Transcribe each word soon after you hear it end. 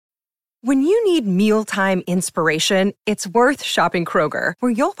When you need mealtime inspiration, it's worth shopping Kroger,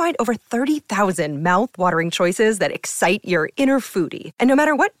 where you'll find over 30,000 mouth-watering choices that excite your inner foodie. And no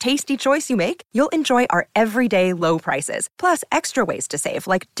matter what tasty choice you make, you'll enjoy our everyday low prices, plus extra ways to save,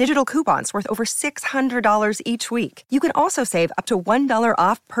 like digital coupons worth over $600 each week. You can also save up to $1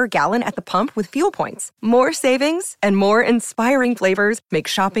 off per gallon at the pump with fuel points. More savings and more inspiring flavors make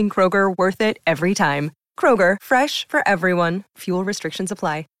shopping Kroger worth it every time. Kroger, fresh for everyone. Fuel restrictions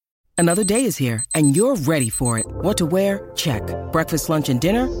apply. Another day is here, and you're ready for it. What to wear? Check. Breakfast, lunch, and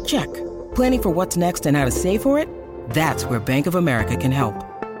dinner? Check. Planning for what's next and how to save for it? That's where Bank of America can help.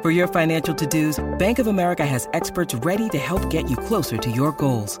 For your financial to-dos, Bank of America has experts ready to help get you closer to your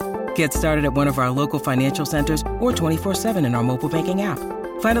goals. Get started at one of our local financial centers or 24/7 in our mobile banking app.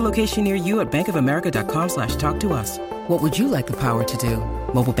 Find a location near you at bankofamerica.com/talktous. What would you like the power to do?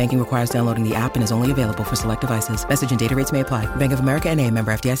 Mobile banking requires downloading the app and is only available for select devices. Message and data rates may apply. Bank of America N.A.,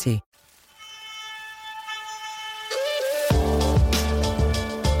 member FDIC.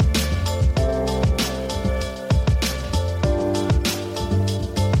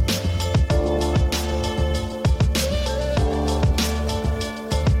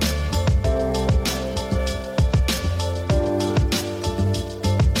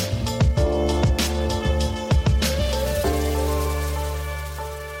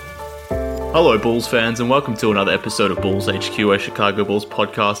 Hello Bulls fans, and welcome to another episode of Bulls HQ, a Chicago Bulls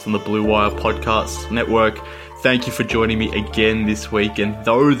podcast on the Blue Wire Podcast Network. Thank you for joining me again this week, and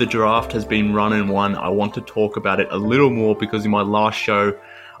though the draft has been run and won, I want to talk about it a little more because in my last show,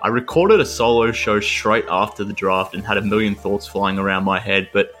 I recorded a solo show straight after the draft and had a million thoughts flying around my head,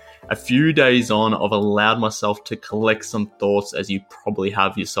 but a few days on, I've allowed myself to collect some thoughts, as you probably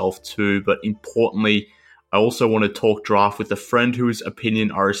have yourself too, but importantly, I also want to talk draft with a friend whose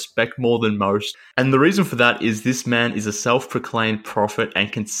opinion I respect more than most. And the reason for that is this man is a self-proclaimed prophet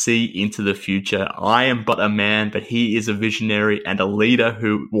and can see into the future. I am but a man, but he is a visionary and a leader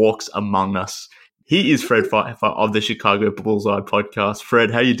who walks among us. He is Fred Pfeiffer of the Chicago Bullseye podcast.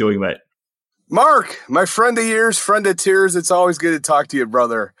 Fred, how you doing, mate? Mark, my friend of years, friend of tears, it's always good to talk to you,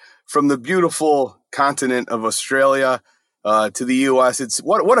 brother. From the beautiful continent of Australia to the U.S., it's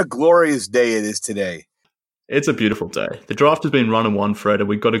what a glorious day it is today. It's a beautiful day. The draft has been run and won, Fred, and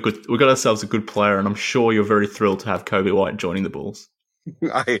we got ourselves a good player, and I'm sure you're very thrilled to have Coby White joining the Bulls.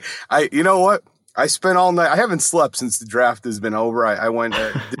 You know what? I spent all night. I haven't slept since the draft has been over. I went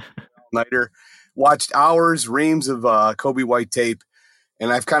all-nighter, watched hours, reams of Coby White tape, and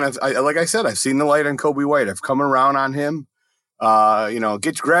I've like I said, I've seen the light on Coby White. I've come around on him.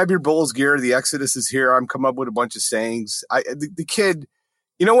 Grab your Bulls gear. The Exodus is here. I'm come up with a bunch of sayings. The kid.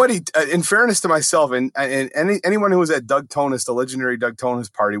 You know what? In fairness to myself, and anyone who was at Doug Tonis, the legendary Doug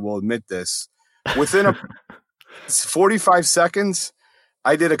Tonis party, will admit this. Within 45 seconds,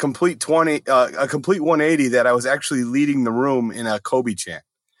 I did a complete 180 that I was actually leading the room in a Kobe chant.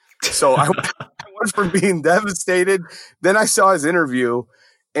 So I went from being devastated. Then I saw his interview,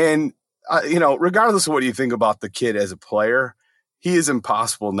 and regardless of what you think about the kid as a player, he is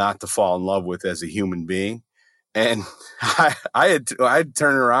impossible not to fall in love with as a human being. And I had to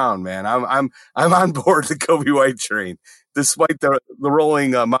turn around, man. I'm on board the Coby White train, despite the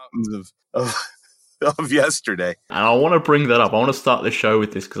rolling mountains of yesterday. And I want to bring that up. I want to start the show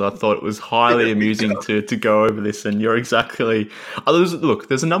with this because I thought it was highly amusing to go over this. And you're exactly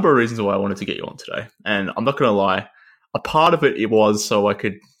there's a number of reasons why I wanted to get you on today. And I'm not going to lie, a part of it was so I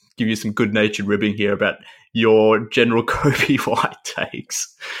could give you some good-natured ribbing here about your general Coby White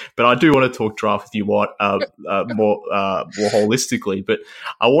takes, but I do want to talk draft with you, more holistically. But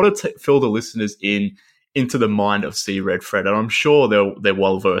I want to fill the listeners into the mind of C. Red Fred, and I'm sure they're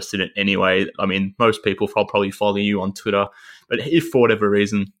well versed in it anyway. I mean, most people probably follow you on Twitter, but if for whatever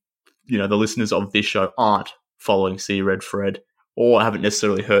reason, the listeners of this show aren't following C. Red Fred or haven't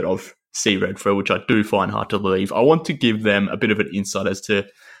necessarily heard of C. Red Fred, which I do find hard to believe, I want to give them a bit of an insight as to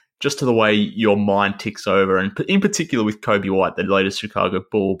just to the way your mind ticks over, and in particular with Coby White, the latest Chicago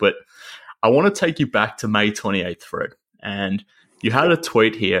Bull. But I want to take you back to May 28th, Fred. And you had a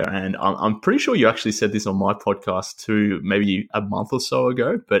tweet here, and I'm pretty sure you actually said this on my podcast too, maybe a month or so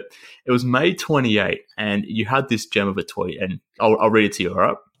ago, but it was May 28th, and you had this gem of a tweet, and I'll read it to you, all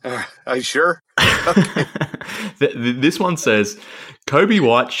right? Are you sure? Okay. This one says, Coby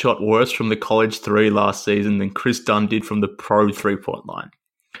White shot worse from the college three last season than Chris Dunn did from the pro three-point line.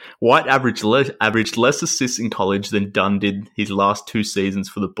 White averaged less assists in college than Dunn did his last two seasons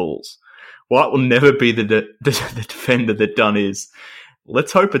for the Bulls. White will never be the defender that Dunn is.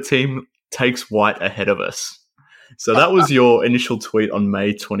 Let's hope a team takes White ahead of us. So that was your initial tweet on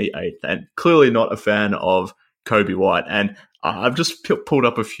May 28th, and clearly not a fan of Kobe White. And I've just pulled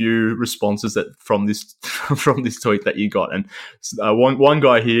up a few responses from this tweet that you got. And one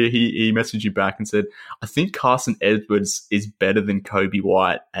guy here, he messaged you back and said, I think Carson Edwards is better than Kobe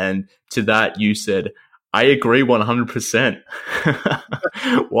White. And to that, you said, I agree 100%.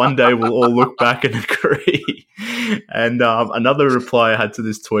 One day we'll all look back and agree. And another reply I had to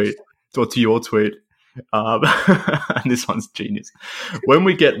this tweet, or to your tweet, and this one's genius. When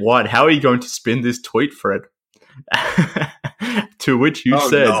we get White, how are you going to spin this tweet, Fred? To which you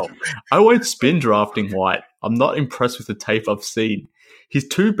said, no. I won't spin drafting White. I'm not impressed with the tape I've seen. His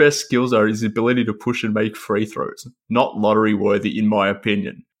two best skills are his ability to push and make free throws, not lottery worthy in my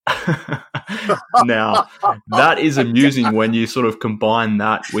opinion. Now, that is amusing when you sort of combine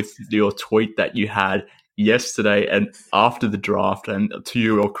that with your tweet that you had yesterday and after the draft. And to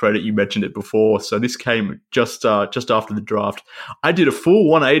your credit, you mentioned it before. So this came just after the draft. I did a full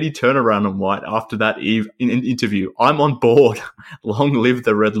 180 turnaround on White after that interview. I'm on board. Long live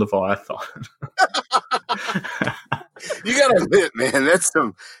the Red Leviathan. You gotta admit, man, that's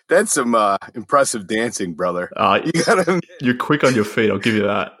some impressive dancing, brother. You're quick on your feet. I'll give you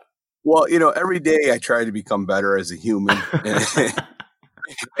that. Well, every day I try to become better as a human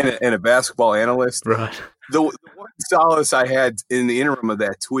and a basketball analyst. Right. The one solace I had in the interim of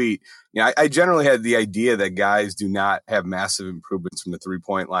that tweet, I generally had the idea that guys do not have massive improvements from the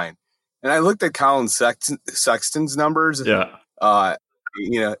 3-point line, and I looked at Colin Sexton's numbers. Yeah.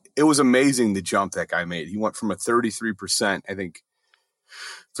 It was amazing the jump that guy made. He went from a 33%, I think,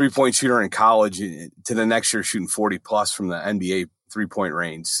 3-point shooter in college to the next year shooting 40 plus from the NBA 3-point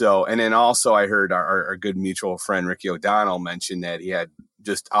range. So, and then also I heard our good mutual friend Ricky O'Donnell mention that he had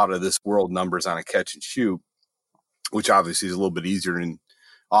just out of this world numbers on a catch and shoot, which obviously is a little bit easier than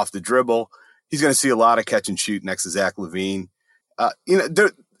off the dribble. He's going to see a lot of catch and shoot next to Zach LaVine.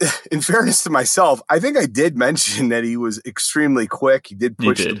 In fairness to myself, I think I did mention that he was extremely quick. He did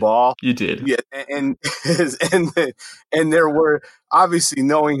push the ball. You did. Yeah. And there were obviously,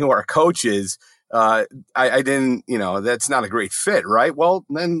 knowing who our coach is, I didn't, that's not a great fit, right? Well,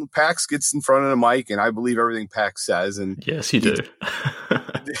 then Pax gets in front of the mic and I believe everything Pax says. And yes, he did.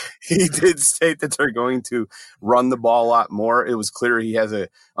 He did state that they're going to run the ball a lot more. It was clear he has a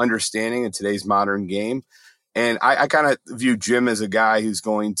understanding of today's modern game. And I kind of view Jim as a guy who's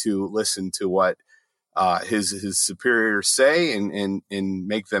going to listen to what his superiors say and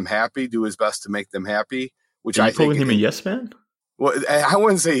make them happy, do his best to make them happy. Which I think calling him a yes man? Well, I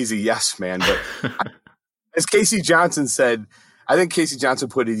wouldn't say he's a yes man, but as Casey Johnson said, I think Casey Johnson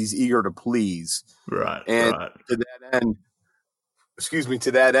put it, he's eager to please. Right. And to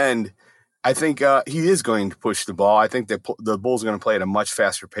that end, I think he is going to push the ball. I think that the Bulls are going to play at a much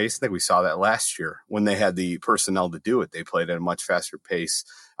faster pace. I think we saw that last year when they had the personnel to do it. They played at a much faster pace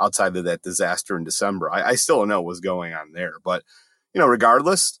outside of that disaster in December. I still don't know what's going on there. But,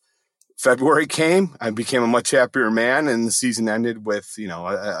 regardless, February came. I became a much happier man, and the season ended with,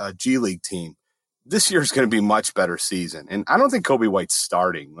 a G League team. This year is going to be a much better season. And I don't think Kobe White's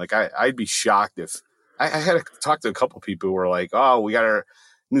starting. Like, I'd be shocked if – I had to talk to a couple people who were like, oh, we got our –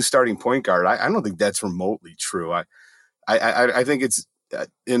 new starting point guard. I don't think that's remotely true. I think it's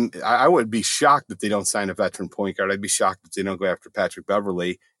I would be shocked if they don't sign a veteran point guard. I'd be shocked if they don't go after Patrick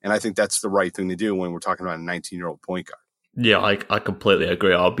Beverley. And I think that's the right thing to do when we're talking about a 19-year-old point guard. Yeah, I completely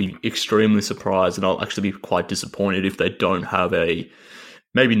agree. I'll be extremely surprised and I'll actually be quite disappointed if they don't have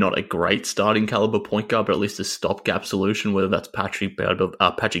maybe not a great starting caliber point guard, but at least a stopgap solution, whether that's Patrick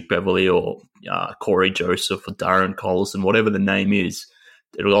Beverley or Corey Joseph or Darren Collison, whatever the name is.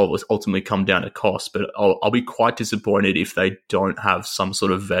 It'll always ultimately come down to cost, but I'll be quite disappointed if they don't have some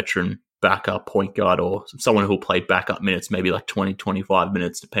sort of veteran backup point guard or someone who'll play backup minutes, maybe like 20, 25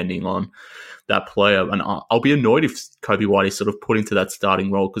 minutes, depending on that player. And I'll be annoyed if Kobe White is sort of put into that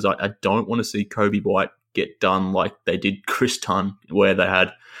starting role because I don't want to see Kobe White get done like they did Chris Dunn, where they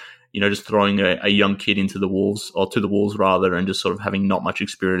had, just throwing a young kid into the Wolves, or to the Wolves rather, and just sort of having not much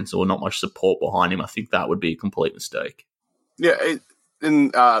experience or not much support behind him. I think that would be a complete mistake. Yeah,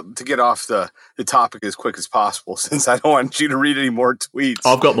 And to get off the topic as quick as possible, since I don't want you to read any more tweets.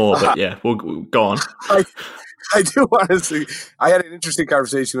 I've got more, but yeah, we'll go on. I do want to see. I had an interesting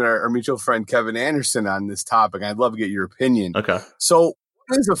conversation with our mutual friend Kevin Anderson on this topic. I'd love to get your opinion. Okay. So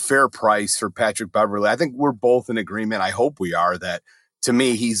what is a fair price for Patrick Beverley? I think we're both in agreement. I hope we are, that to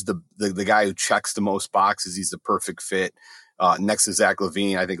me, he's the guy who checks the most boxes. He's the perfect fit. Next to Zach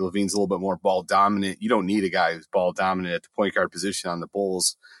LaVine, I think LaVine's a little bit more ball dominant. You don't need a guy who's ball dominant at the point guard position on the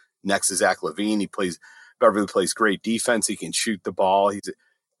Bulls. Next to Zach LaVine, Beverley plays great defense. He can shoot the ball.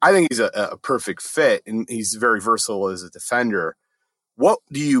 I think he's a perfect fit, and he's very versatile as a defender. what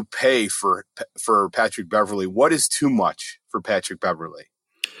do you pay for Patrick Beverley? What is too much for Patrick Beverley?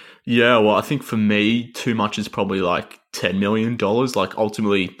 Yeah, well, I think for me, too much is probably like $10 million. Like,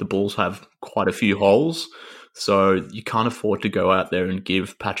 ultimately, the Bulls have quite a few holes. So you can't afford to go out there and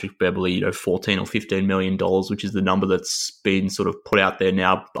give Patrick Beverley, $14 or $15 million, which is the number that's been sort of put out there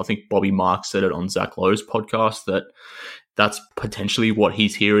now. I think Bobby Marks said it on Zach Lowe's podcast that that's potentially what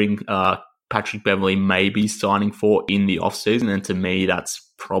he's hearing Patrick Beverley may be signing for in the offseason. And to me, that's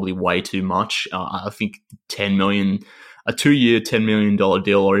probably way too much. I think $10 million, a 2-year $10 million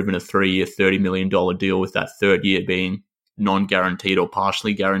deal, or even a 3-year $30 million deal with that third year being non-guaranteed or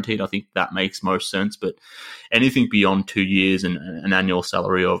partially guaranteed, I think that makes most sense. But anything beyond 2 years and an annual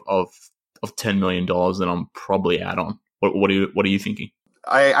salary of $10 million, then I'm probably out on. What are you thinking?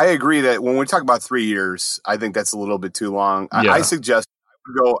 I agree that when we talk about 3 years, I think that's a little bit too long. Yeah. I suggest I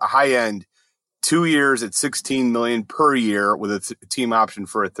would go high end, 2 years at $16 million per year with a team option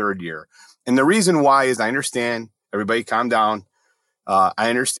for a third year. And the reason why is I understand. Everybody calm down. I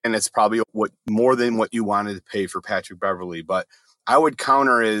understand it's probably more than what you wanted to pay for Patrick Beverley, but I would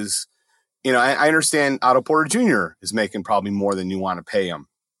counter is, I understand Otto Porter Jr. is making probably more than you want to pay him.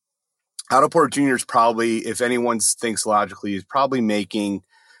 Otto Porter Jr. is probably, if anyone thinks logically, is probably making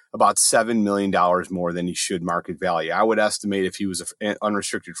about $7 million more than he should market value. I would estimate if he was an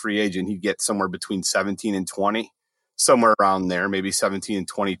unrestricted free agent, he'd get somewhere between 17 and 20, somewhere around there, maybe 17 and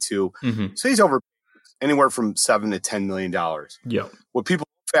 22. Mm-hmm. So he's over anywhere from $7 to $10 million. Yeah. What people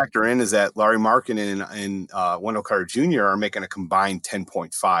factor in is that Larry Markkinen and Wendell Carter Jr. are making a combined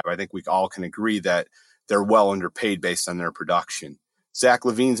 10.5. I think we all can agree that they're well underpaid based on their production. Zach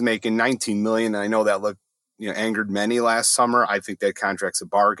LaVine's making $19 million. And I know that angered many last summer. I think that contract's a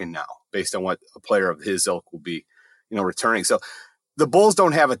bargain now based on what a player of his ilk will be, returning. So the Bulls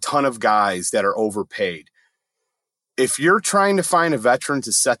don't have a ton of guys that are overpaid. If you're trying to find a veteran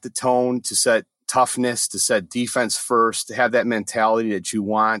to set the tone, to set toughness, to set defense first, to have that mentality that you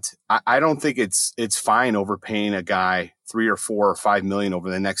want, I don't think it's fine overpaying a guy $3 or $4 or $5 million over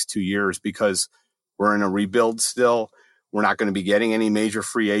the next 2 years because we're in a rebuild still. We're not going to be getting any major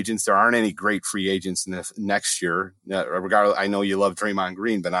free agents. There aren't any great free agents in the next year. Regardless, I know you love Draymond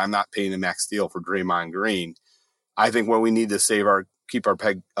Green, but I'm not paying a max deal for Draymond Green. I think what we need to keep our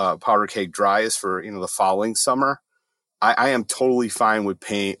powder keg dry is for the following summer. I am totally fine with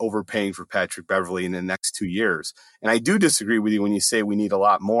overpaying for Patrick Beverley in the next 2 years. And I do disagree with you when you say we need a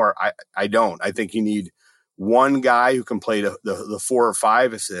lot more. I don't. I think you need one guy who can play the 4 or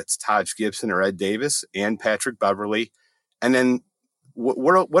 5, if it's Taj Gibson or Ed Davis, and Patrick Beverley. And then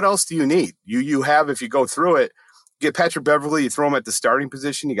what else do you need? You have, if you go through it, get Patrick Beverley, you throw him at the starting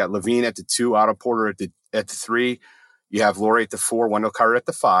position. You got LaVine at the 2, Otto Porter at the 3. You have Laurie at the 4, Wendell Carter at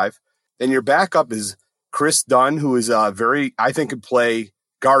the 5. Then your backup is Chris Dunn, who is I think could play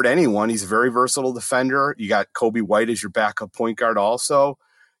guard anyone. He's a very versatile defender. You got Kobe White as your backup point guard also.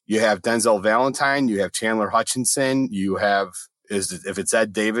 You have Denzel Valentine. You have Chandler Hutchinson. You have, if it's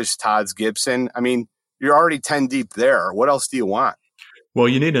Ed Davis, Taj Gibson. I mean, you're already 10 deep there. What else do you want? Well,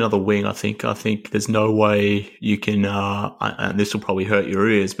 you need another wing, I think. I think there's no way you can, and this will probably hurt your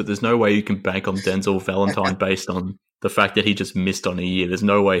ears, but there's no way you can bank on Denzel Valentine based on the fact that he just missed on a year. There's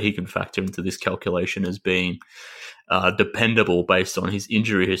no way he can factor into this calculation as being dependable based on his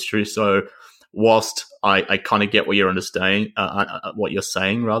injury history. So whilst I kind of get what you're saying, I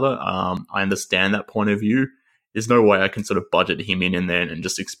understand that point of view. There's no way I can sort of budget him in there and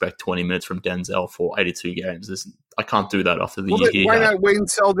just expect 20 minutes from Denzel for 82 games. I can't do that after the year. Why not Wayne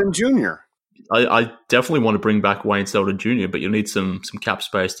Selden Jr.? I definitely want to bring back Wayne Selden Jr., but you'll need some cap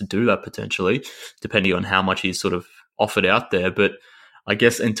space to do that potentially, depending on how much he's sort of offered out there. But I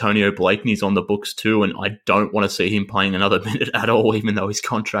guess Antonio Blakeney's on the books too, and I don't want to see him playing another minute at all, even though he's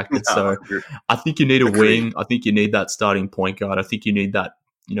contracted. So I think you need a wing. I think you need that starting point guard. I think you need that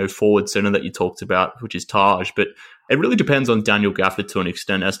forward center that you talked about, which is Taj. But it really depends on Daniel Gafford to an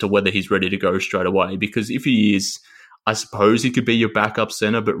extent as to whether he's ready to go straight away. Because if he is, I suppose he could be your backup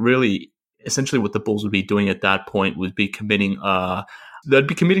center. But really, essentially what the Bulls would be doing at that point would be committing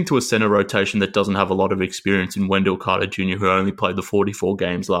to a center rotation that doesn't have a lot of experience in Wendell Carter Jr., who only played the 44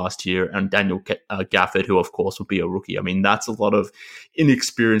 games last year, and Daniel Gafford, who of course would be a rookie. I mean, that's a lot of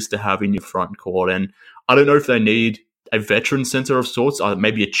inexperience to have in your front court. And I don't know if they need a veteran center of sorts,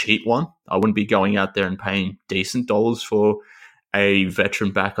 maybe a cheap one. I wouldn't be going out there and paying decent dollars for a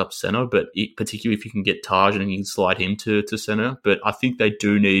veteran backup center, but particularly if you can get Taj and you can slide him to center. But I think they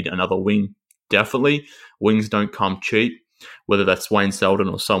do need another wing, definitely. Wings don't come cheap, whether that's Wayne Selden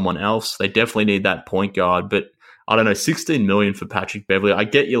or someone else. They definitely need that point guard. But I don't know, 16 million for Patrick Beverley. I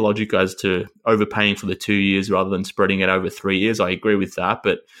get your logic as to overpaying for the 2 years rather than spreading it over 3 years. I agree with that,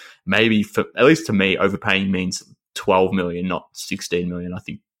 but maybe for, at least to me, overpaying means 12 million, not 16 million. I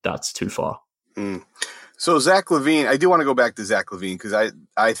think that's too far. So Zach LaVine, I do want to go back to Zach LaVine because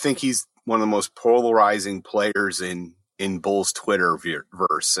I think he's one of the most polarizing players in Bulls Twitter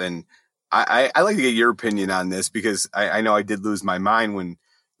verse. And I like to get your opinion on this because I know I did lose my mind when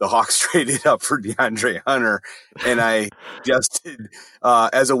the Hawks traded up for DeAndre Hunter, and I suggested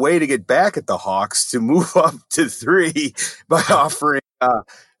as a way to get back at the Hawks to move up to 3 by offering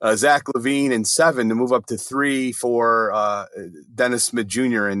Zach LaVine and 7 to move up to 3 for Dennis Smith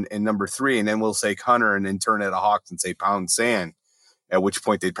Jr. in number 3, and then we'll take Hunter and then turn it to Hawks and say pound sand, at which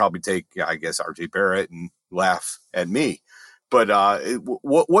point they'd probably take, I guess, RJ Barrett and laugh at me. But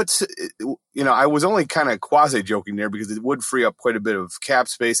what's, I was only kind of quasi joking there because it would free up quite a bit of cap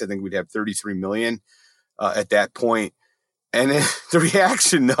space. I think we'd have 33 million at that point. And then the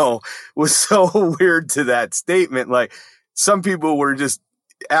reaction though was so weird to that statement. Like some people were just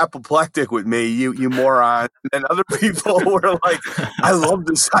apoplectic with me, you moron. And other people were like, I love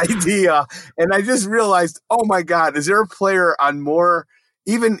this idea. And I just realized, oh my God, is there a player on more,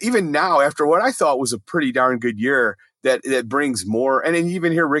 even now after what I thought was a pretty darn good year, that brings more. And then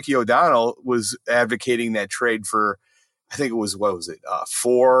even here, Ricky O'Donnell was advocating that trade for, I think it was,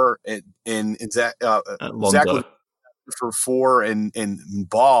 4 in Zach for 4 and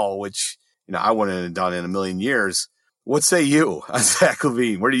Ball, which, I wouldn't have done in a million years. What say you on Zach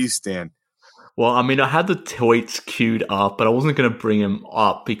LaVine? Where do you stand? Well, I mean, I had the tweets queued up, but I wasn't going to bring him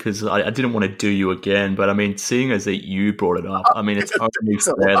up because I didn't want to do you again. But I mean, seeing as that you brought it up, I mean, it's only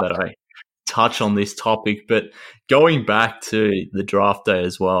fair that I touch on this topic. But going back to the draft day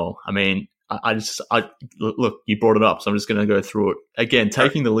as well, I mean, I look, you brought it up, so I'm just going to go through it again,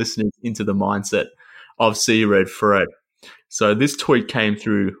 taking the listeners into the mindset of C Red Fred. So this tweet came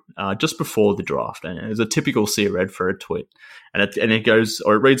through just before the draft, and it was a typical C Red Fred tweet, and it goes,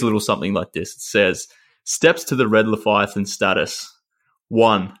 or it reads a little something like this. It says, "Steps to the Red Leviathan status: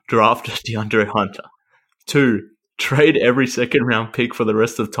 1, draft DeAndre Hunter; 2, trade every second round pick for the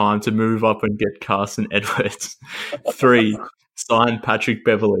rest of the time to move up and get Carson Edwards; 3, sign Patrick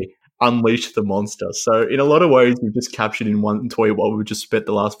Beverley. Unleash the monster." So in a lot of ways, we've just captured in one tweet what we've just spent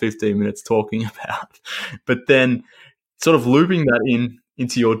the last 15 minutes talking about. But then sort of looping that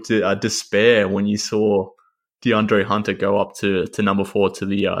into your despair when you saw DeAndre Hunter go up to number 4 to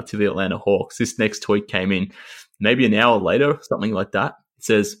the Atlanta Hawks. This next tweet came in maybe an hour later, something like that. It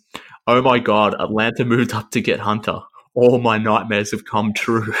says, "Oh my God, Atlanta moved up to get Hunter. All my nightmares have come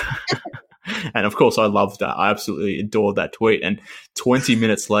true." And of course, I loved that. I absolutely adored that tweet. And 20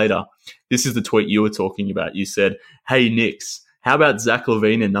 minutes later, this is the tweet you were talking about. You said, "Hey, Knicks, how about Zach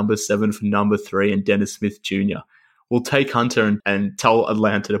LaVine and number 7 for number 3 and Dennis Smith Jr.? We'll take Hunter and tell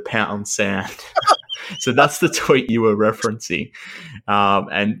Atlanta to pound sand." So that's the tweet you were referencing.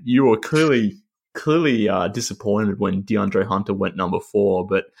 And you were clearly disappointed when DeAndre Hunter went number 4.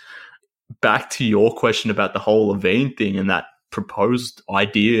 But back to your question about the whole LaVine thing and that proposed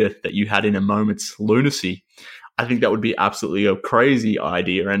idea that you had in a moment's lunacy, I think that would be absolutely a crazy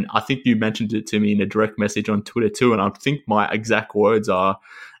idea. And I think you mentioned it to me in a direct message on Twitter too. And I think my exact words are,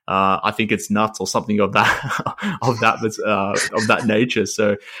 I think it's nuts or something of that nature.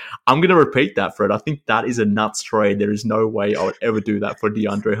 So I'm going to repeat that, Fred. I think that is a nuts trade. There is no way I would ever do that for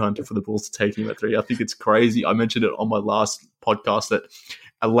DeAndre Hunter for the Bulls to take him at 3. I think it's crazy. I mentioned it on my last podcast that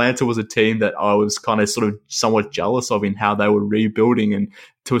Atlanta was a team that I was kind of sort of somewhat jealous of in how they were rebuilding, and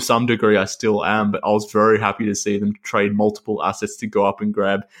to some degree I still am, but I was very happy to see them trade multiple assets to go up and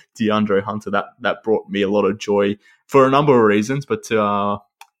grab DeAndre Hunter. That brought me a lot of joy for a number of reasons, but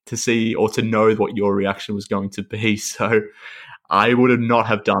to see or to know what your reaction was going to be. So I would not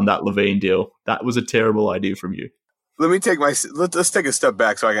have done that LaVine deal. That was a terrible idea from you. Let's take a step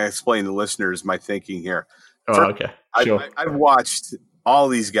back so I can explain to the listeners my thinking here. Okay. Sure. I've watched all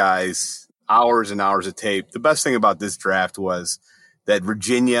these guys, hours and hours of tape. The best thing about this draft was that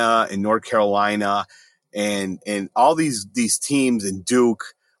Virginia and North Carolina and all these teams and Duke,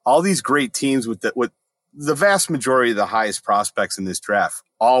 all these great teams with the vast majority of the highest prospects in this draft,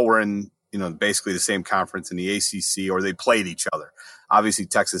 all were in, basically the same conference in the ACC, or they played each other. Obviously,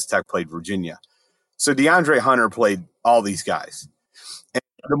 Texas Tech played Virginia. So DeAndre Hunter played all these guys. And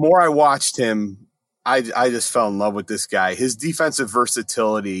the more I watched him, I just fell in love with this guy. His defensive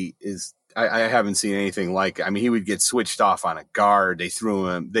versatility is, I haven't seen anything like it. I mean, he would get switched off on a guard. They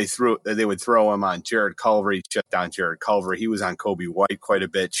would throw him on Jared Culver. He shut down Jared Culver. He was on Kobe White quite a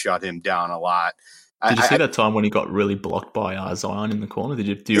bit, shut him down a lot. Did you see that time when he got really blocked by Zion in the corner? Do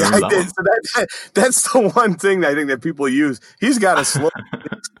you remember that one? So that's the one thing that I think that people use. He's got a slow.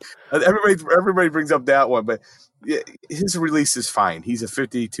 everybody brings up that one, but his release is fine. He's a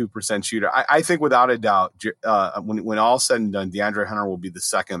 52% shooter. I think without a doubt, when all said and done, DeAndre Hunter will be the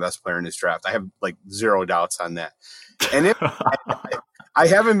second best player in this draft. I have like zero doubts on that. And I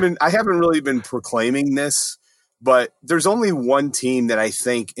haven't really been proclaiming this, but there's only one team that I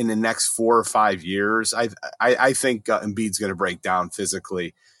think in the next 4 or 5 years, I think Embiid's going to break down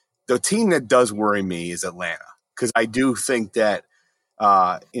physically. The team that does worry me is Atlanta, because I do think that,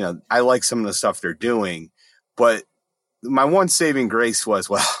 I like some of the stuff they're doing, but my one saving grace was,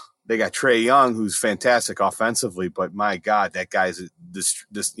 they got Trae Young, who's fantastic offensively, but my God, that guy's this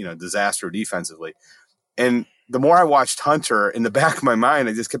disaster defensively. And the more I watched Hunter, in the back of my mind,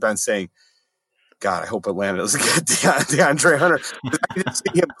 I just kept on saying, God, I hope Atlanta doesn't get DeAndre Hunter. I just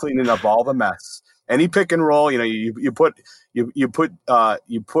see him cleaning up all the mess. Any pick and roll, you put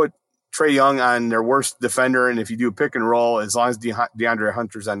Trae Young on their worst defender, and if you do a pick and roll, as long as DeAndre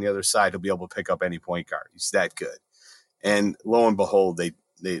Hunter's on the other side, he'll be able to pick up any point guard. He's that good. And lo and behold,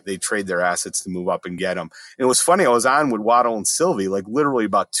 they trade their assets to move up and get him. And it was funny. I was on with Waddle and Sylvie, like literally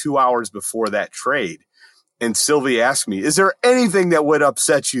about 2 hours before that trade, and Sylvie asked me, "Is there anything that would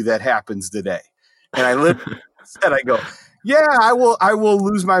upset you that happens today?" And I literally said, "I go, yeah, I will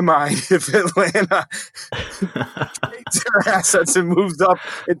lose my mind if Atlanta takes their assets and moves up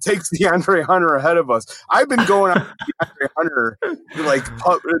and takes DeAndre Hunter ahead of us." I've been going on DeAndre Hunter like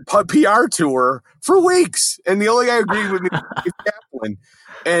PR tour for weeks, and the only guy who agreed with me was Kaplan.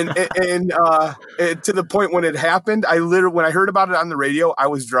 And to the point when it happened, when I heard about it on the radio, I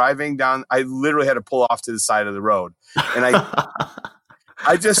was driving down. I literally had to pull off to the side of the road, and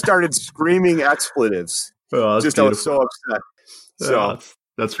I just started screaming expletives. Oh, just beautiful. I was so upset. So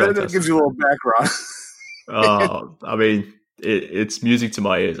that's fantastic. That gives you a little background. I mean, it's music to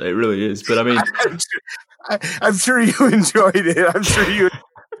my ears. It really is. But I mean, I'm sure you enjoyed it. I'm sure you.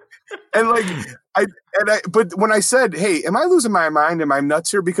 And but when I said, "Hey, am I losing my mind? Am I nuts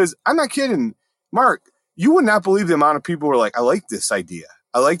here?" Because I'm not kidding, Mark. You would not believe the amount of people who are like, "I like this idea.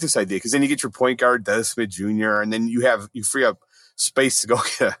 I like this idea," because then you get your point guard, Dennis Smith Jr., and then you free up space to go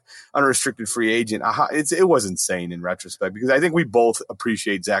get an unrestricted free agent. It was insane in retrospect, because I think we both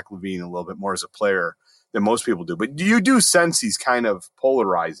appreciate Zach LaVine a little bit more as a player than most people do. But you do sense he's kind of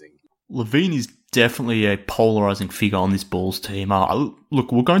polarizing. LaVine is definitely a polarizing figure on this Bulls team.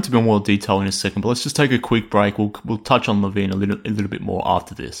 Look, we're going to be in more detail in a second, but let's just take a quick break. We'll touch on LaVine a little bit more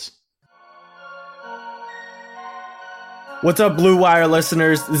after this. What's up, Blue Wire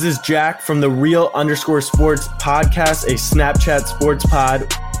listeners? This is Jack from the Real_Sports podcast, a Snapchat sports pod.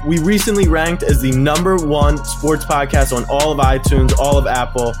 We recently ranked as the #1 sports podcast on all of iTunes, all of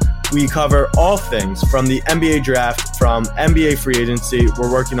Apple. We cover all things from the NBA draft, from NBA free agency.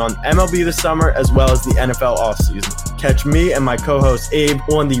 We're working on MLB this summer, as well as the NFL offseason. Catch me and my co-host Abe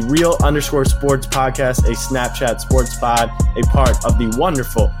on the Real_Sports podcast, a Snapchat sports pod, a part of the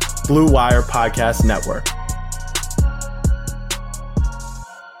wonderful Blue Wire podcast network.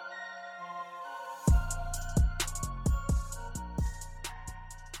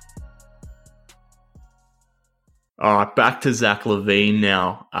 All right, back to Zach LaVine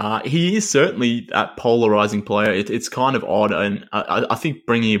now. He is certainly that polarizing player. It's kind of odd, and I think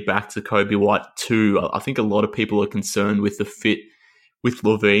bringing it back to Coby White too, I think a lot of people are concerned with the fit with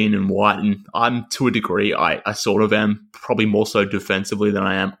LaVine and White, and I'm, to a degree, I sort of am, probably more so defensively than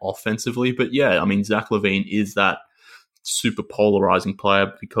I am offensively. But yeah, I mean, Zach LaVine is that super polarizing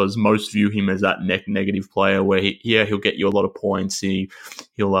player, because most view him as that negative player where he'll get you a lot of points. He'll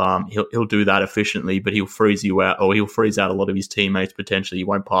do that efficiently, but he'll freeze you out, or he'll freeze out a lot of his teammates potentially. He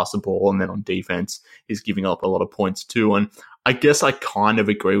won't pass the ball, and then on defense, he's giving up a lot of points too. And I guess I kind of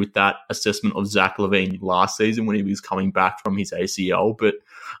agree with that assessment of Zach LaVine last season when he was coming back from his ACL. But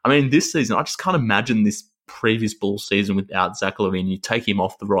I mean, this season, I just can't imagine this previous Bulls season without Zach LaVine. You take him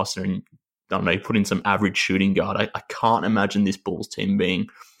off the roster and, I don't know, put in some average shooting guard. I can't imagine this Bulls team being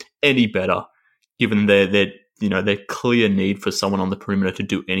any better, given their clear need for someone on the perimeter to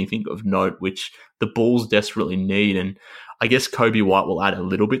do anything of note, which the Bulls desperately need. And I guess Coby White will add a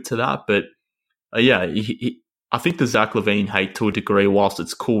little bit to that. But I think the Zach LaVine hate, to a degree, whilst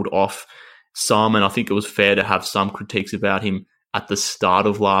it's cooled off some, and I think it was fair to have some critiques about him at the start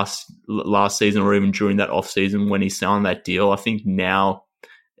of last season, or even during that off season when he signed that deal. I think now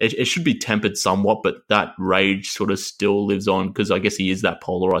it should be tempered somewhat, but that rage sort of still lives on, because I guess he is that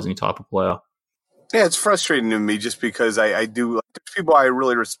polarizing type of player. Yeah, it's frustrating to me just because I do, there's people I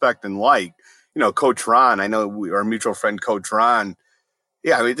really respect and like. Coach Ron, I know our mutual friend Coach Ron,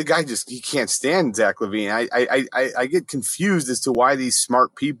 Yeah, I mean, the guy he can't stand Zach LaVine. I get confused as to why these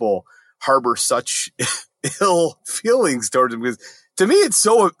smart people harbor such ill feelings towards him, because to me, it's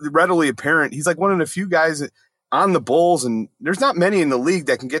so readily apparent. He's like one of the few guys on the Bulls, and there's not many in the league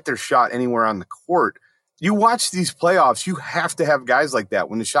that can get their shot anywhere on the court. You watch these playoffs, you have to have guys like that.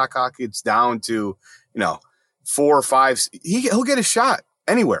 When the shot clock gets down to, 4 or 5, he'll get a shot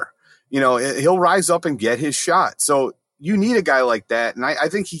anywhere. He'll rise up and get his shot. So you need a guy like that, and I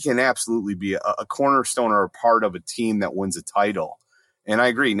think he can absolutely be a cornerstone or a part of a team that wins a title. And I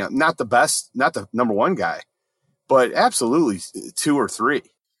agree. Now, not the best, not the number one guy, but absolutely 2 or 3.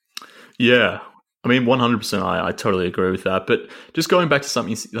 Yeah. I mean, 100%. I totally agree with that. But just going back to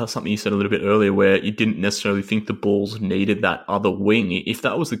something you said a little bit earlier, where you didn't necessarily think the Bulls needed that other wing. If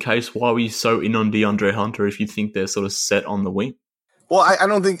that was the case, why were you so in on DeAndre Hunter if you think they're sort of set on the wing? Well, I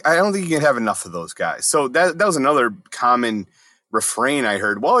don't think you can have enough of those guys. So that was another common refrain I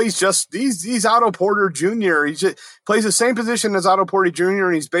heard. Well, he's Otto Porter Jr. He just plays the same position as Otto Porter Jr.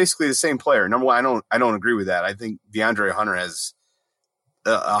 and he's basically the same player. Number one, I don't agree with that. I think DeAndre Hunter has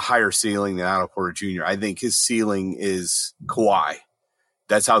a higher ceiling than Otto Porter Jr. I think his ceiling is Kawhi.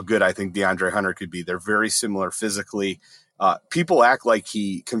 That's how good I think DeAndre Hunter could be. They're very similar physically. People act like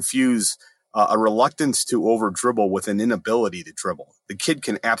he confuse a reluctance to over dribble with an inability to dribble. The kid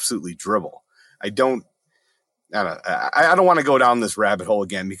can absolutely dribble. I don't want to go down this rabbit hole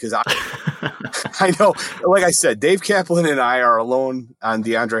again, because I know, like I said, Dave Kaplan and I are alone on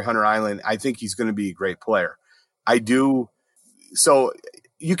DeAndre Hunter Island. I think he's going to be a great player. I do. So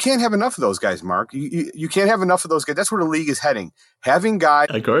you can't have enough of those guys, Mark. You can't have enough of those guys. That's where the league is heading. Having guys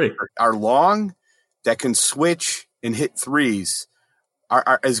are long that can switch and hit threes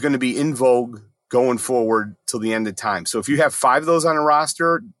is going to be in vogue going forward till the end of time. So if you have 5 of those on a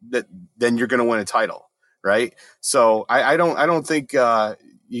roster, then you're going to win a title, right? So I don't think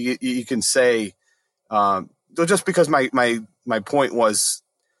you can say just because my point was,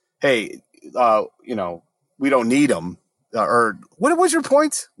 hey, we don't need them. Or what was your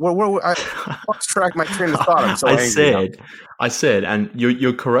point? I lost track my train of thought. I'm so angry. I said, and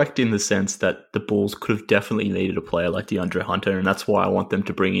you're correct in the sense that the Bulls could have definitely needed a player like DeAndre Hunter, and that's why I want them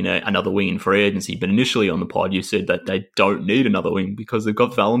to bring in another wing in free agency. But initially on the pod, you said that they don't need another wing because they've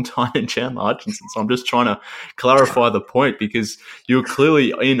got Valentine and Chandler Hutchinson. So I'm just trying to clarify the point, because you're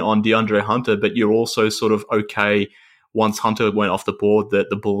clearly in on DeAndre Hunter, but you're also sort of okay once Hunter went off the board that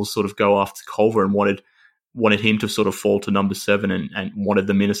the Bulls sort of go after Culver and wanted him to sort of fall to number 7 and wanted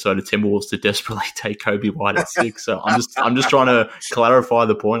the Minnesota Timberwolves to desperately take Kobe White at 6. So I'm just trying to clarify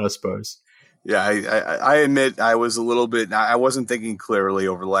the point, I suppose. Yeah, I admit I was a little bit – I wasn't thinking clearly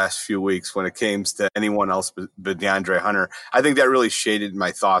over the last few weeks when it came to anyone else but DeAndre Hunter. I think that really shaded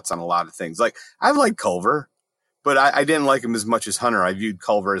my thoughts on a lot of things. Like, I like Culver, but I didn't like him as much as Hunter. I viewed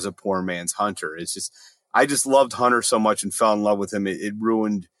Culver as a poor man's Hunter. It's just – I just loved Hunter so much and fell in love with him. It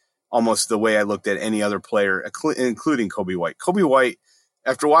ruined – almost the way I looked at any other player, including Kobe White. Kobe White,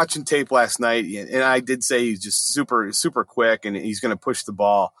 after watching tape last night, and I did say he's just super, super quick and he's going to push the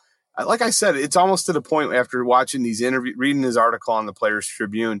ball. Like I said, it's almost to the point after watching these interviews, reading his article on the Players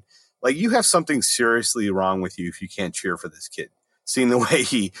Tribune, like, you have something seriously wrong with you if you can't cheer for this kid. Seeing the way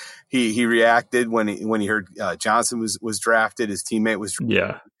he reacted when he heard Johnson was drafted, his teammate was drafted.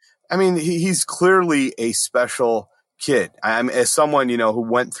 Yeah. I mean, he's clearly a special kid. I'm, as someone, who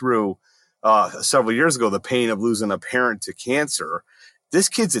went through several years ago the pain of losing a parent to cancer, this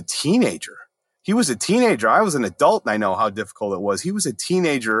kid's a teenager. He was a teenager. I was an adult, and I know how difficult it was. He was a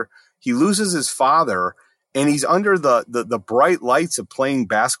teenager. He loses his father, and he's under the bright lights of playing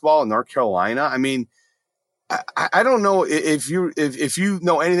basketball in North Carolina. I mean, I don't know if you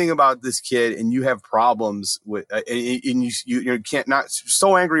know anything about this kid and you have problems with, and you can't, not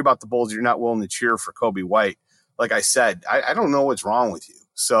so angry about the Bulls, you're not willing to cheer for Kobe White. Like I said, I don't know what's wrong with you.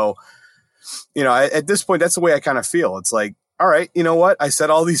 So, at this point, that's the way I kind of feel. It's like, all right, you know what? I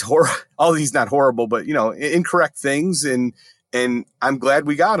said all these not horrible, but incorrect things, and I'm glad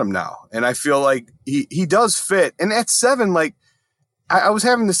we got him now. And I feel like he does fit. And at 7, like I was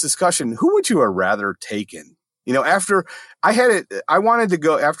having this discussion, who would you have rather taken? After I had it, I wanted to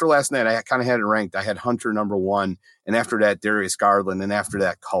go after last night. I kind of had it ranked. I had Hunter number 1, and after that, Darius Garland, and after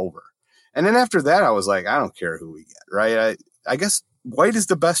that, Culver. And then after that, I was like, I don't care who we get, right? I guess White is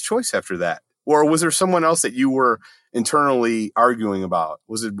the best choice after that. Or was there someone else that you were internally arguing about?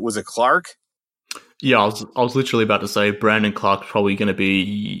 Was it Clark? Yeah, I was literally about to say Brandon Clark's probably going to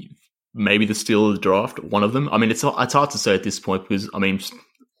be maybe the steal of the draft, one of them. I mean, it's hard to say at this point because, I mean,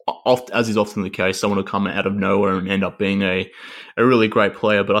 as is often the case, someone will come out of nowhere and end up being a really great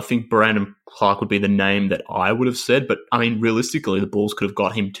player. But I think Brandon Clarke would be the name that I would have said. But I mean, realistically, the Bulls could have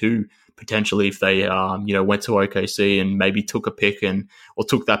got him too, potentially, if they went to OKC and maybe took a pick or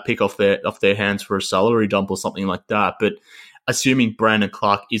took that pick off their hands for a salary dump or something like that. But assuming Brandon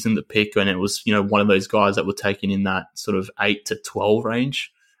Clarke isn't the pick and it was, one of those guys that were taken in that sort of 8 to 12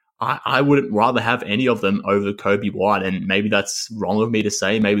 range, I wouldn't rather have any of them over Kobe White. And maybe that's wrong of me to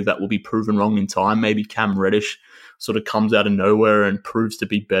say. Maybe that will be proven wrong in time. Maybe Cam Reddish sort of comes out of nowhere and proves to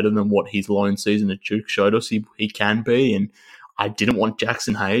be better than what his lone season at Duke showed us he can be. And I didn't want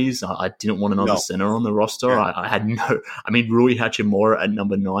Jackson Hayes. I didn't want another center on the roster. Yeah. Rui Hachimura at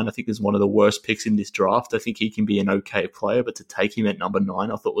number 9, I think is one of the worst picks in this draft. I think he can be an okay player, but to take him at number 9,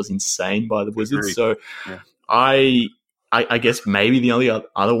 I thought was insane by the Wizards. So yeah. I guess maybe the only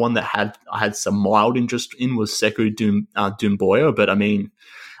other one that I had some mild interest in was Sekou Doumbouya, but I mean,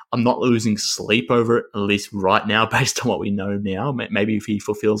 I'm not losing sleep over it, at least right now, based on what we know now. Maybe if he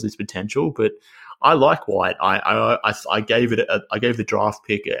fulfills his potential, but I like White. I gave the draft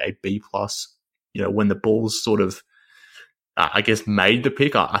pick a B+. When the Bulls sort of, made the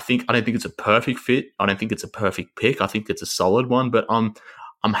pick. I don't think it's a perfect fit. I don't think it's a perfect pick. I think it's a solid one, but I'm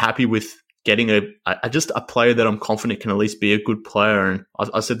happy with getting a player that I'm confident can at least be a good player. And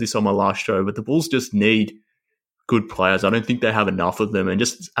I said this on my last show, but the Bulls just need good players. I don't think they have enough of them, and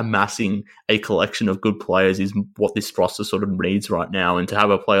just amassing a collection of good players is what this roster sort of needs right now. And to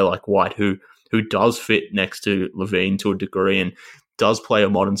have a player like White who does fit next to LaVine to a degree and does play a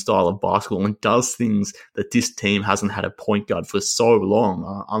modern style of basketball and does things that this team hasn't had a point guard for so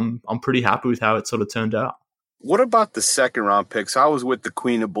long, I'm pretty happy with how it sort of turned out. What about the second round picks? I was with the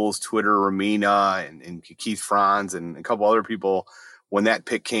Queen of Bulls Twitter, Ramina and Keith Franz and a couple other people when that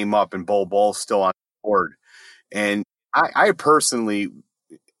pick came up and Bol Bol's still on the board. And I personally,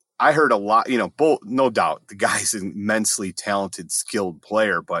 I heard a lot, Bol, no doubt the guy's an immensely talented, skilled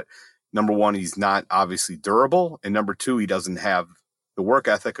player, but number one, he's not obviously durable. And number two, he doesn't have the work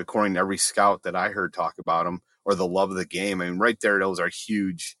ethic, according to every scout that I heard talk about him, or the love of the game. I mean, right there, those are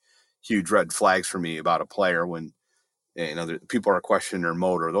huge red flags for me about a player when, people are questioning their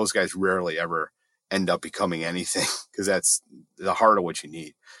motor. Those guys rarely ever end up becoming anything because that's the heart of what you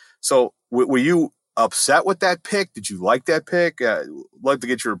need. So were you upset with that pick? Did you like that pick? I'd like to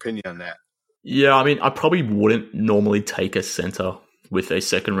get your opinion on that. Yeah, I mean, I probably wouldn't normally take a center with a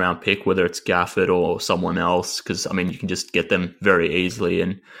second round pick, whether it's Gafford or someone else, because, I mean, you can just get them very easily.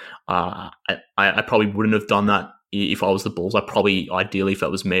 And I probably wouldn't have done that if I was the Bulls. Ideally, if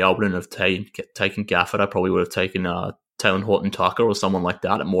that was me, I wouldn't have taken Gafford. I probably would have taken Talen Horton-Tucker or someone like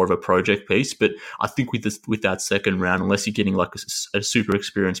that, more of a project piece. But I think with that second round, unless you're getting like a super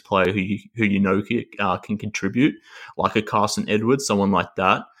experienced player who can contribute, like a Carson Edwards, someone like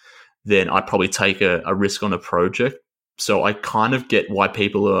that, then I'd probably take a risk on a project. So I kind of get why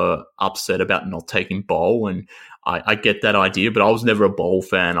people are upset about not taking Bol, and I get that idea, but I was never a Bol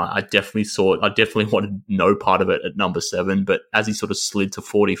fan. I definitely wanted no part of it at number 7, but as he sort of slid to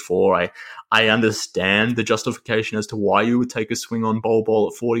 44, I understand the justification as to why you would take a swing on Bol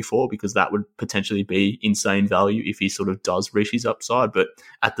at 44, because that would potentially be insane value if he sort of does reach his upside. But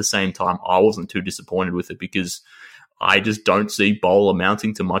at the same time, I wasn't too disappointed with it, because I just don't see Bol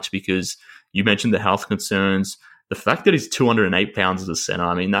amounting to much, because you mentioned the health concerns. The fact that he's 208 pounds as a center,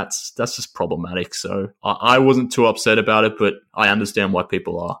 I mean, that's just problematic. So I wasn't too upset about it, but I understand why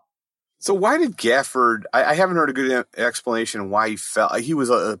people are. So why did Gafford, I haven't heard a good explanation why he fell. He was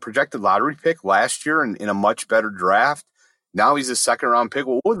a projected lottery pick last year in a much better draft. Now he's a second round pick.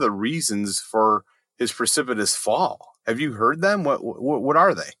 What were the reasons for his precipitous fall? Have you heard them? What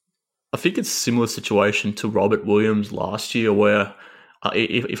are they? I think it's a similar situation to Robert Williams last year, where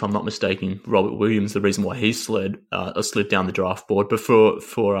if I'm not mistaken, Robert Williams, the reason why he slid down the draft board. But for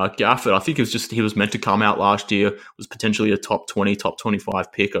Gafford, I think it was just he was meant to come out last year, was potentially a top 20, top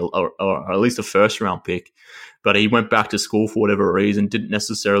 25 pick, or at least a first-round pick. But he went back to school for whatever reason, didn't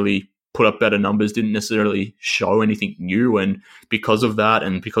necessarily put up better numbers, didn't necessarily show anything new. And because of that,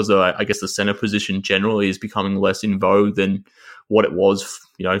 and because of, I guess, the center position generally is becoming less in vogue than what it was,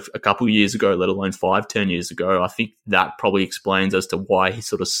 a couple of years ago, let alone 5-10 years ago. I think that probably explains as to why he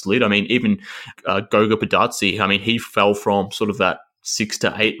sort of slid. I mean, even Goga Badatsi, I mean, he fell from sort of that 6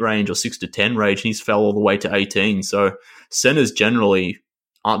 to 8 range or 6 to 10 range, and he's fell all the way to 18. So centers generally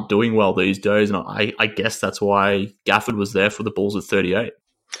aren't doing well these days, and I guess that's why Gafford was there for the Bulls at 38.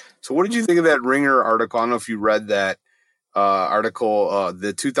 So what did you think of that Ringer article? I don't know if you read that article.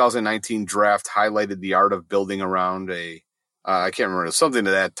 The 2019 draft highlighted the art of building around I can't remember, something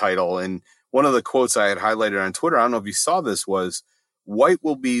to that title. And one of the quotes I had highlighted on Twitter, I don't know if you saw this, was White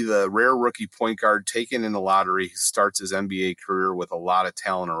will be the rare rookie point guard taken in the lottery who starts his NBA career with a lot of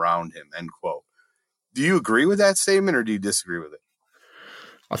talent around him, end quote. Do you agree with that statement or do you disagree with it?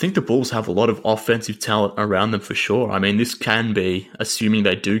 I think the Bulls have a lot of offensive talent around them for sure. I mean, this can be, assuming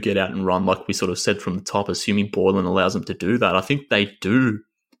they do get out and run, like we sort of said from the top, assuming Boylen allows them to do that. I think they do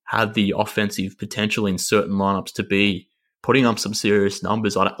have the offensive potential in certain lineups to be putting up some serious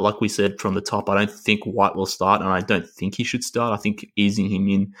numbers. Like we said from the top, I don't think White will start, and I don't think he should start. I think easing him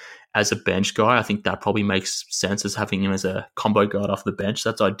in as a bench guy, I think that probably makes sense as having him as a combo guard off the bench.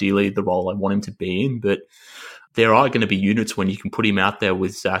 That's ideally the role I want him to be in, but there are going to be units when you can put him out there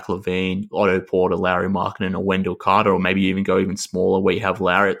with Zach LaVine, Otto Porter, Larry Markkinen, or Wendell Carter, or maybe even go even smaller where you have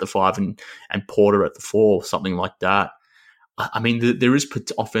Larry at the 5 and Porter at the 4, something like that. I mean, there is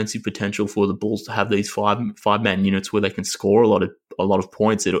offensive potential for the Bulls to have these five-man units where they can score a lot of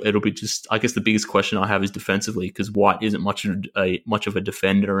points. It'll be just, I guess the biggest question I have is defensively, because White isn't much of a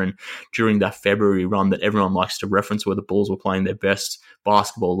defender, and during that February run that everyone likes to reference where the Bulls were playing their best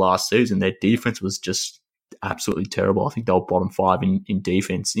basketball last season, their defense was just absolutely terrible. I think they were bottom 5 in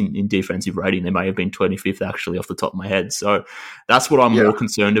defense, in defensive rating. They may have been 25th actually off the top of my head. So that's what I'm more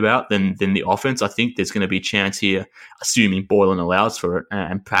concerned about than the offense. I think there's going to be a chance here, assuming Boylen allows for it.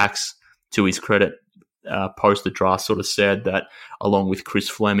 And Pax, to his credit, post the draft sort of said that along with Chris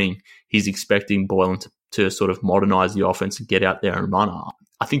Fleming, he's expecting Boylen to sort of modernize the offense and get out there and run.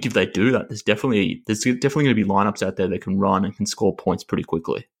 I think if they do that, there's definitely going to be lineups out there that can run and can score points pretty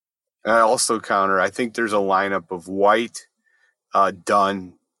quickly. And I also counter, I think there's a lineup of White,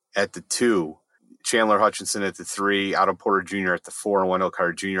 Dunn at the 2, Chandler Hutchinson at the 3, Otto Porter Jr. at the 4, and Wendell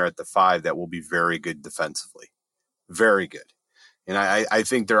Carter Jr. at the 5 that will be very good defensively. Very good. And I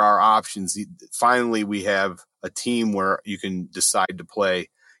think there are options. Finally, we have a team where you can decide to play,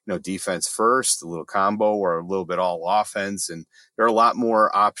 defense first, a little combo, or a little bit all offense. And there are a lot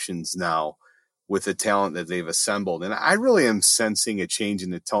more options now with the talent that they've assembled. And I really am sensing a change in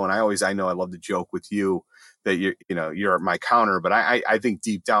the tone. I know I love to joke with you that you're my counter, but I think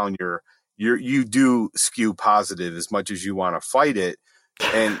deep down you do skew positive as much as you want to fight it.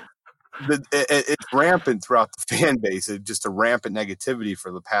 And it's rampant throughout the fan base. It's just a rampant negativity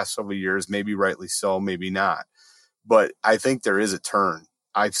for the past several years, maybe rightly so, maybe not. But I think there is a turn.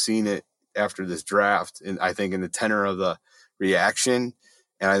 I've seen it after this draft, and I think in the tenor of the reaction.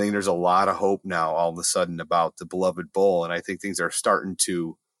 And I think there's a lot of hope now all of a sudden about the beloved Bull. And I think things are starting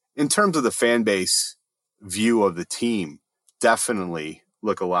to, in terms of the fan base view of the team, definitely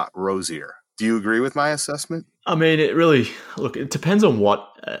look a lot rosier. Do you agree with my assessment? I mean, it depends on what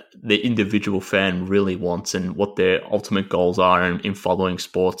the individual fan really wants and what their ultimate goals are in following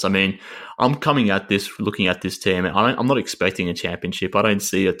sports. I mean, I'm coming at this, looking at this team, and I'm not expecting a championship. I don't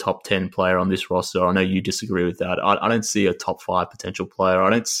see a top 10 player on this roster. I know you disagree with that. I don't see a top 5 potential player.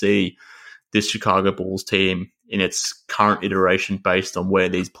 I don't see this Chicago Bulls team in its current iteration based on where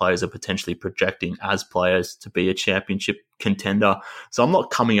these players are potentially projecting as players to be a championship contender. So I'm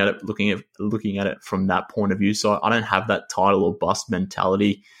not coming at it looking at it from that point of view. So I don't have that title or bust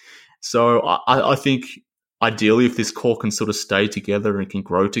mentality. So I think ideally if this core can sort of stay together and can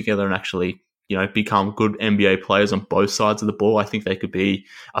grow together and actually, become good NBA players on both sides of the ball, I think they could be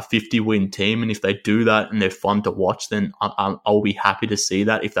a 50-win team. And if they do that and they're fun to watch, then I'll be happy to see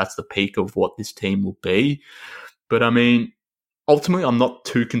that if that's the peak of what this team will be. But I mean, ultimately, I'm not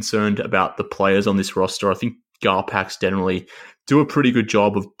too concerned about the players on this roster. I think Garpax generally do a pretty good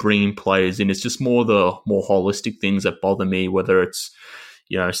job of bringing players in. It's just more the more holistic things that bother me, whether it's,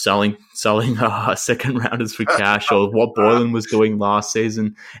 selling second rounders for cash or what Boylen was doing last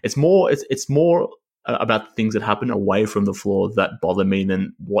season. It's more about the things that happen away from the floor that bother me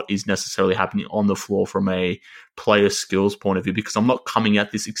than what is necessarily happening on the floor from a player skills point of view, because I'm not coming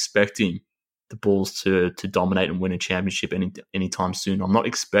at this expecting the Bulls to dominate and win a championship anytime soon. I'm not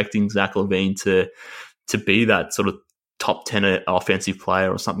expecting Zach LaVine to be that sort of top 10 offensive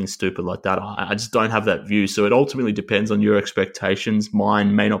player or something stupid like that. I just don't have that view. So it ultimately depends on your expectations.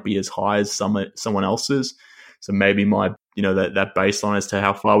 Mine may not be as high as someone else's. So maybe my, that baseline as to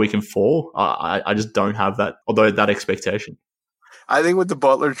how far we can fall, I just don't have that, although that expectation. I think with the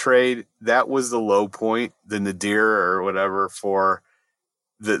Butler trade, that was the low point, the nadir or whatever for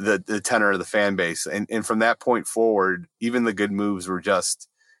the tenor of the fan base. And from that point forward, even the good moves were just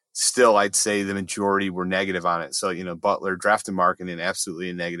still, I'd say the majority were negative on it. So, Butler drafted Markkinen, absolutely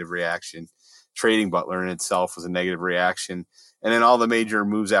a negative reaction. Trading Butler in itself was a negative reaction. And then all the major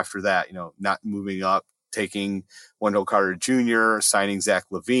moves after that, not moving up, taking Wendell Carter Jr., signing Zach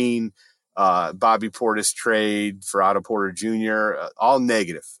LaVine, Bobby Portis trade for Otto Porter Jr., all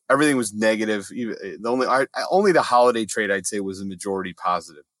negative. Everything was negative. Only the Holiday trade, I'd say, was a majority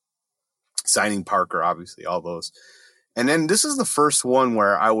positive. Signing Parker, obviously, all those. And then this is the first one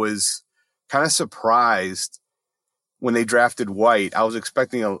where I was kind of surprised when they drafted White. I was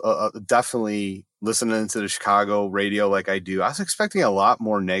expecting definitely, listening to the Chicago radio like I do, I was expecting a lot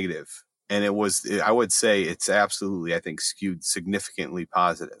more negative. And I would say it's absolutely, I think, skewed significantly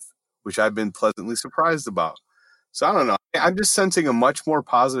positive, which I've been pleasantly surprised about. So I don't know. I'm just sensing a much more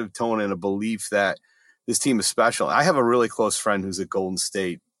positive tone and a belief that this team is special. I have a really close friend who's a Golden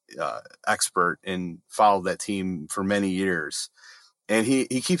State expert and followed that team for many years. And he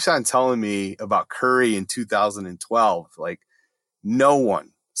keeps on telling me about Curry in 2012. Like, no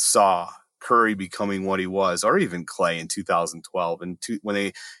one saw Curry becoming what he was, or even Clay in 2012. And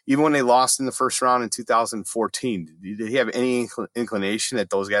when they lost in the first round in 2014, did he have any inclination that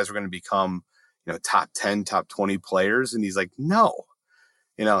those guys were going to become, top 10, top 20 players? And he's like, no.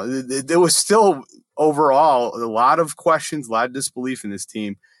 There was still overall a lot of questions, a lot of disbelief in this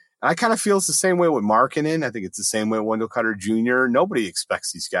team. And I kind of feel it's the same way with Markkanen. I think it's the same way with Wendell Carter Jr. Nobody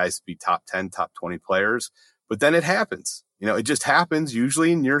expects these guys to be top 10, top 20 players, but then it happens. It just happens,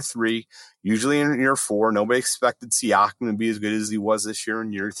 usually in year 3, usually in year 4. Nobody expected Siakam to be as good as he was this year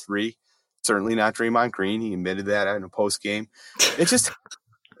in year 3. Certainly not Draymond Green. He admitted that in a post game. It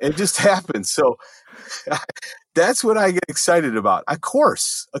just happens. So that's what I get excited about. Of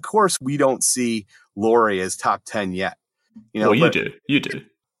course, we don't see Lauri as top 10 yet. Well, you do.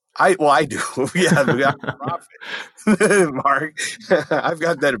 I do. Yeah, we got profit, Mark. I've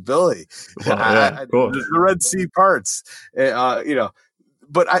got that ability. Well, yeah, the Red Sea parts,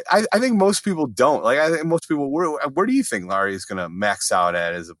 But I think most people don't. Like, I think most people. Where do you think Lauri is going to max out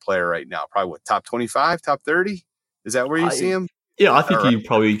at as a player right now? Probably top 25, top 30. Is that where you see him? Yeah, I think he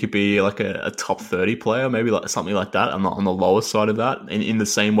probably could be like a top 30 player, maybe like something like that. I'm not on the lower side of that. And in the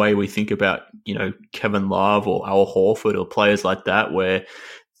same way we think about, Kevin Love or Al Horford or players like that, where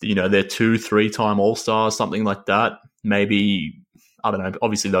they're 2-3-time All-Stars, something like that. Maybe, I don't know,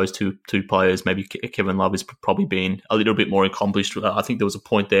 obviously those two players, maybe Kevin Love has probably been a little bit more accomplished. I think there was a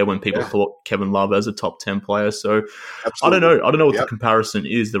point there when people thought Kevin Love as a top 10 player. So absolutely. I don't know what the comparison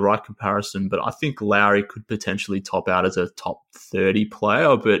is, the right comparison, but I think Lauri could potentially top out as a top 30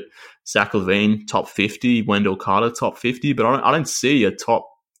 player, but Zach LaVine, top 50, Wendell Carter, top 50, but I don't see a top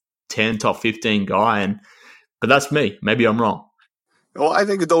 10, top 15 guy. But that's me. Maybe I'm wrong. Well, I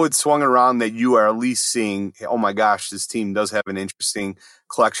think though it's swung around that you are at least seeing, oh my gosh, this team does have an interesting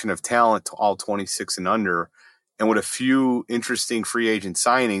collection of talent to all 26 and under. And with a few interesting free agent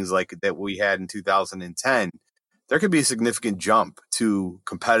signings like that we had in 2010, there could be a significant jump to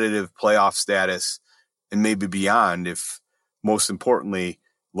competitive playoff status and maybe beyond if, most importantly,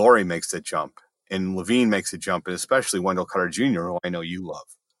 Lauri makes that jump and LaVine makes a jump, and especially Wendell Carter Jr., who I know you love.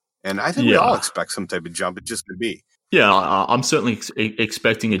 And I think we all expect some type of jump. It just could be. Yeah, I'm certainly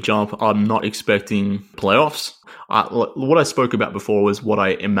expecting a jump. I'm not expecting playoffs. What I spoke about before was what I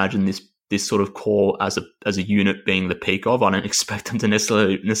imagine this sort of core as a unit being the peak of. I don't expect them to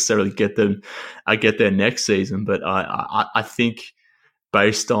necessarily get there next season, but I think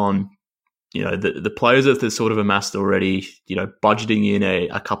based on the players that they've sort of amassed already, budgeting in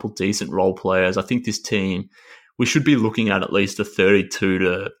a couple decent role players, I think this team, we should be looking at least a 32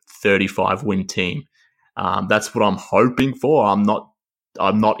 to 35 win team. That's what I'm hoping for. I'm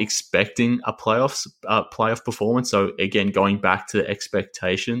not expecting a playoff performance. So again, going back to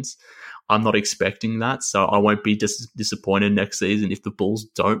expectations, I'm not expecting that. So I won't be disappointed next season if the Bulls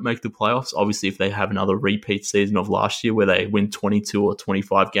don't make the playoffs. Obviously, if they have another repeat season of last year where they win 22 or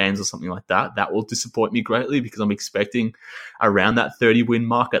 25 games or something like that, that will disappoint me greatly because I'm expecting around that 30 win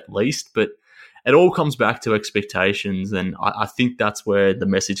mark at least. But it all comes back to expectations, and I think that's where the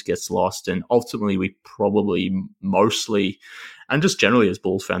message gets lost. And ultimately, we probably mostly, and just generally as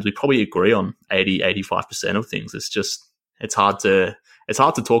Bulls fans, we probably agree on 80-85% of things. It's hard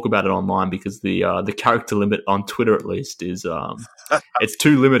to talk about it online because the character limit on Twitter, at least, is it's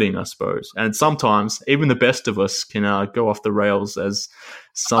too limiting, I suppose. And sometimes even the best of us can go off the rails, as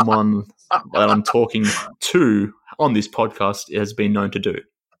someone that I'm talking to on this podcast has been known to do.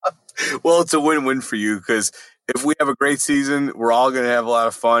 Well, it's a win-win for you because if we have a great season, we're all going to have a lot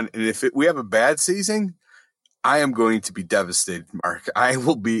of fun. And if we have a bad season, I am going to be devastated, Mark. I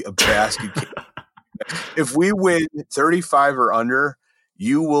will be a basket case. If we win 35 or under,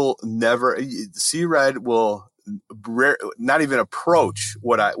 you will never – C-Red will not even approach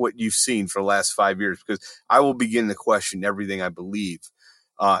what you've seen for the last 5 years, because I will begin to question everything I believe.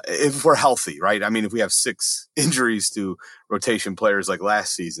 if we're healthy, right? I mean, if we have 6 injuries to rotation players like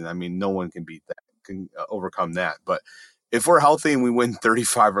last season, I mean, no one can beat that, can overcome that. But if we're healthy and we win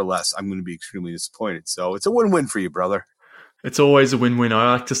 35 or less, I'm going to be extremely disappointed. So it's a win-win for you, brother. It's always a win-win.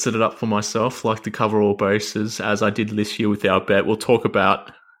 I like to set it up for myself, like to cover all bases, as I did this year with our bet. We'll talk about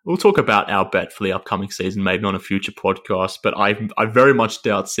our bet for the upcoming season, maybe on a future podcast. But I very much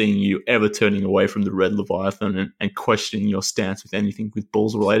doubt seeing you ever turning away from the Red Leviathan and questioning your stance with anything with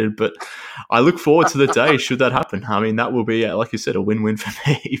Bulls related. But I look forward to the day should that happen. I mean, that will be, like you said, a win-win for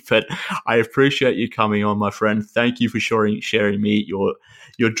me. But I appreciate you coming on, my friend. Thank you for sharing me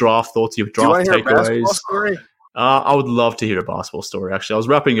your draft thoughts, your draft takeaways. I would love to hear a basketball story, actually. I was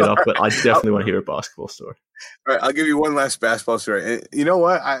wrapping it up, but I definitely want to hear a basketball story. All right, I'll give you one last basketball story. And you know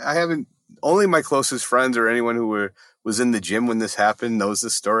what? I haven't – only my closest friends or anyone who was in the gym when this happened knows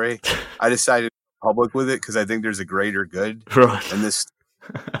this story. I decided to go public with it because I think there's a greater good in this.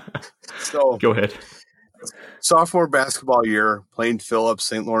 So go ahead. Sophomore basketball year, playing Phillips,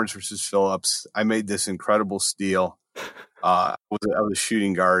 St. Lawrence versus Phillips. I made this incredible steal. I was a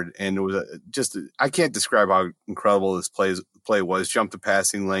shooting guard, and it was I can't describe how incredible this play was. Jumped the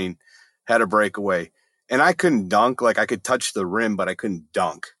passing lane, had a breakaway, and I couldn't dunk. Like, I could touch the rim, but I couldn't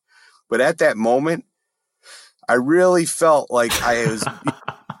dunk. But at that moment, I really felt like I was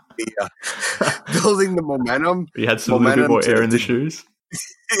building the momentum. You had some little bit more air in the shoes.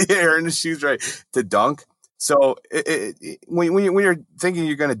 Air in the shoes, right, to dunk. So when you're thinking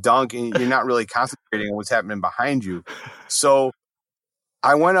you're going to dunk and you're not really concentrating on what's happening behind you. So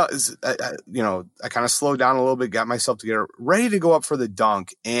I went up, I kind of slowed down a little bit, got myself together, ready to go up for the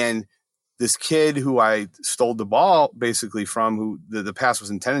dunk. And this kid who I stole the ball basically from, who the pass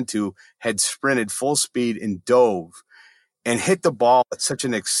was intended to, had sprinted full speed and dove and hit the ball at such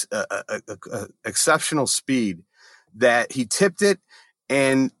an exceptional speed that he tipped it.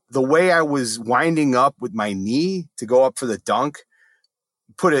 And the way I was winding up with my knee to go up for the dunk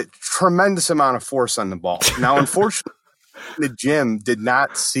put a tremendous amount of force on the ball. Now, unfortunately, the gym did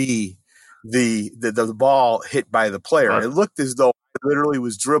not see the ball hit by the player. It looked as though I literally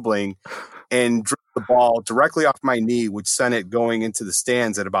was dribbling and dribbled the ball directly off my knee, which sent it going into the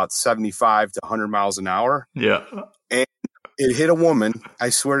stands at about 75 to 100 miles an hour. Yeah. And it hit a woman, I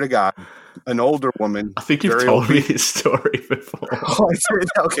swear to God. An older woman. I think you've told me this story before. Oh, I did?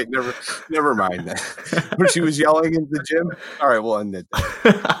 Okay, never mind that. When she was yelling in the gym. All right, we'll end it.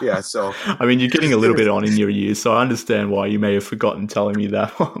 Yeah, so. I mean, you're getting a little bit on in your years, so I understand why you may have forgotten telling me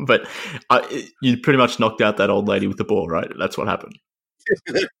that one. But you pretty much knocked out that old lady with the ball, right? That's what happened.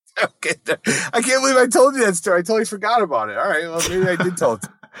 Okay, I can't believe I told you that story. I totally forgot about it. All right, well, maybe I did tell it.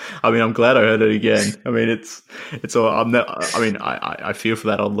 I mean, I'm glad I heard it again. I mean, it's all. I feel for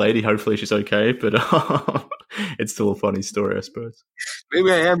that old lady. Hopefully, she's okay. But it's still a funny story, I suppose. Maybe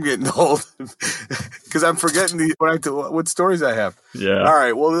I am getting old because I'm forgetting what stories I have. Yeah. All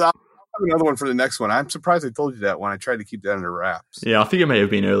right. Well, I'll have another one for the next one. I'm surprised I told you that one. I tried to keep that under wraps. Yeah, I think it may have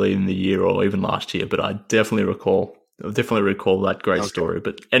been early in the year or even last year, but I definitely recall that great story.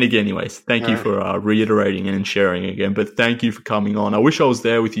 But anyways, thank you for reiterating and sharing again. But thank you for coming on. I wish I was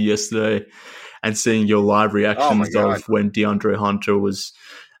there with you yesterday and seeing your live reactions of when DeAndre Hunter was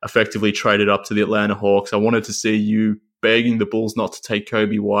effectively traded up to the Atlanta Hawks. I wanted to see you begging the Bulls not to take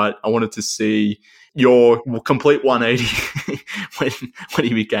Coby White. I wanted to see your complete 180 when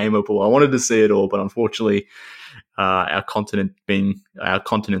he became a Bull. I wanted to see it all, but unfortunately, our continents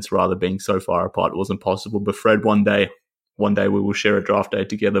being so far apart, it wasn't possible. But Fred, one day we will share a draft day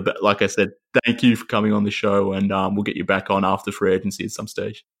together. But like I said, thank you for coming on the show, and we'll get you back on after free agency at some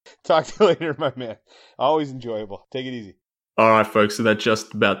stage. Talk to you later, my man. Always enjoyable. Take it easy. All right, folks, so that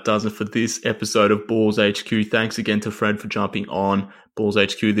just about does it for this episode of Bulls HQ. Thanks again to Fred for jumping on Bulls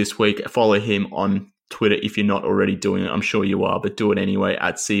HQ this week. Follow him on Twitter if you're not already doing it. I'm sure you are, but do it anyway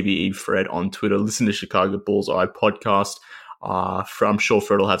at CBEFred on Twitter. Listen to Chicago Bulls Eye podcast. I'm sure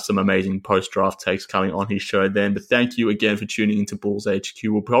Fred will have some amazing post-draft takes coming on his show then. But thank you again for tuning into Bulls HQ.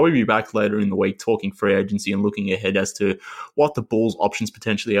 We'll probably be back later in the week talking free agency and looking ahead as to what the Bulls' options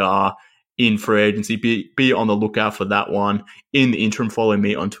potentially are in free agency. Be on the lookout for that one. In the interim, follow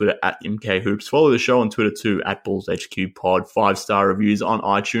me on Twitter at MKHoops. Follow the show on Twitter too at Bulls HQ Pod. 5-star reviews on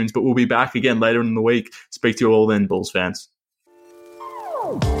iTunes. But we'll be back again later in the week. Speak to you all then, Bulls fans.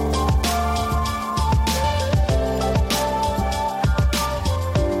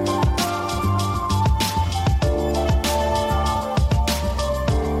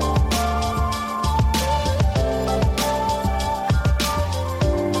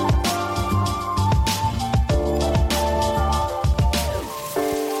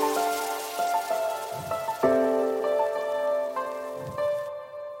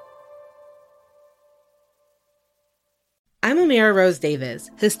 I'm Amira Rose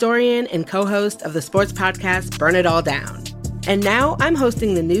Davis, historian and co-host of the sports podcast Burn It All Down. And now I'm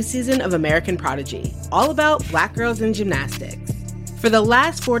hosting the new season of American Prodigy, all about Black girls in gymnastics. For the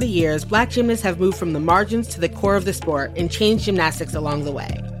last 40 years, Black gymnasts have moved from the margins to the core of the sport and changed gymnastics along the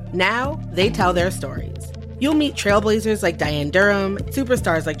way. Now, they tell their stories. You'll meet trailblazers like Diane Durham,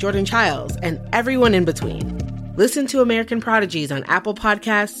 superstars like Jordan Childs, and everyone in between. Listen to American Prodigies on Apple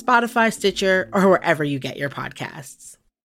Podcasts, Spotify, Stitcher, or wherever you get your podcasts.